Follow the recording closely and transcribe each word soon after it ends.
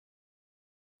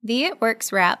The It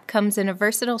Works wrap comes in a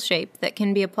versatile shape that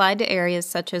can be applied to areas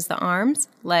such as the arms,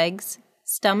 legs,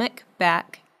 stomach,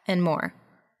 back, and more.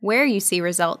 Where you see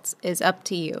results is up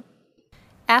to you.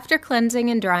 After cleansing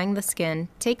and drying the skin,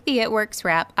 take the It Works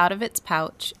wrap out of its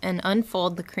pouch and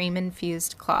unfold the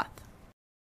cream-infused cloth.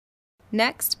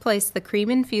 Next, place the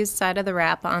cream-infused side of the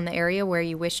wrap on the area where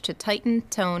you wish to tighten,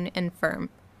 tone, and firm.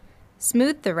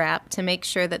 Smooth the wrap to make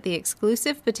sure that the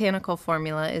exclusive botanical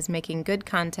formula is making good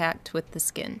contact with the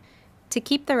skin. To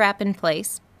keep the wrap in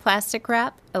place, plastic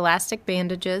wrap, elastic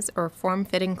bandages, or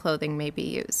form-fitting clothing may be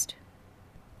used.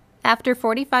 After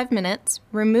 45 minutes,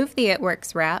 remove the It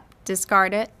Works wrap,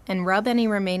 discard it, and rub any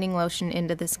remaining lotion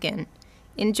into the skin.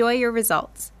 Enjoy your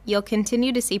results. You'll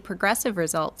continue to see progressive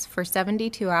results for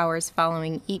 72 hours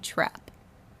following each wrap.